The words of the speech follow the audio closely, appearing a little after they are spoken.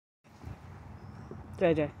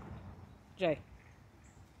JJ. Jay.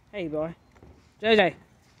 Hey, boy. JJ.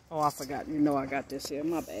 Oh, I forgot. You know I got this here.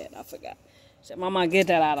 My bad. I forgot. Said, Mama, get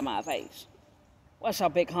that out of my face. What's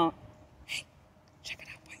up, big honk? Hey, check it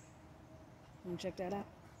out, boy. You want to check that out?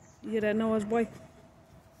 You hear that noise, boy?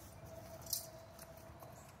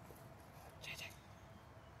 JJ.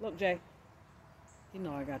 Look, Jay. You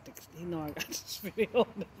know I got this video on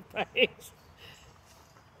his face.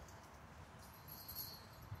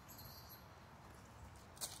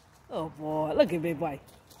 Oh boy, look at big boy.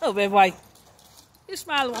 Oh, big boy. You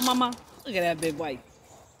smiling with Mama? Look at that big boy.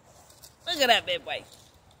 Look at that big boy.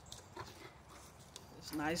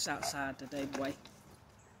 It's nice outside today, boy.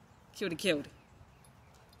 Cutie, cutie.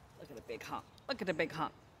 Look at the big hump. Look at the big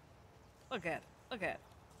hump. Look at it. Look at it.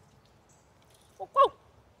 Whoa, whoa.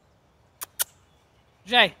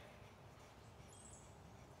 Jay.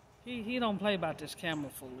 He don't play about this camera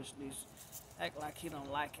foolishness. Act like he don't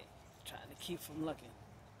like it. Trying to keep from looking.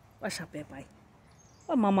 What's up, big boy?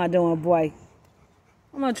 What Mama doing, boy?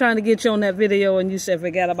 I'm not trying to get you on that video and you said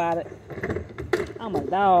forget about it. I'm a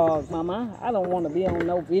dog, Mama. I don't want to be on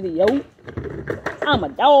no video. I'm a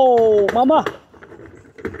dog, Mama.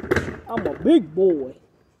 I'm a big boy.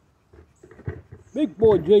 Big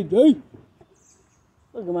boy, JJ.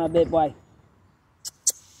 Look at my big boy.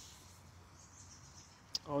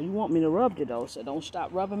 Oh, you want me to rub you, though, so don't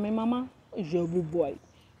stop rubbing me, Mama. Where's your big boy?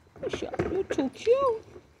 What's up? You're too cute.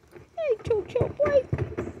 Hey, too cute, boy.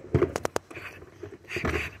 I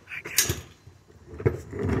got him.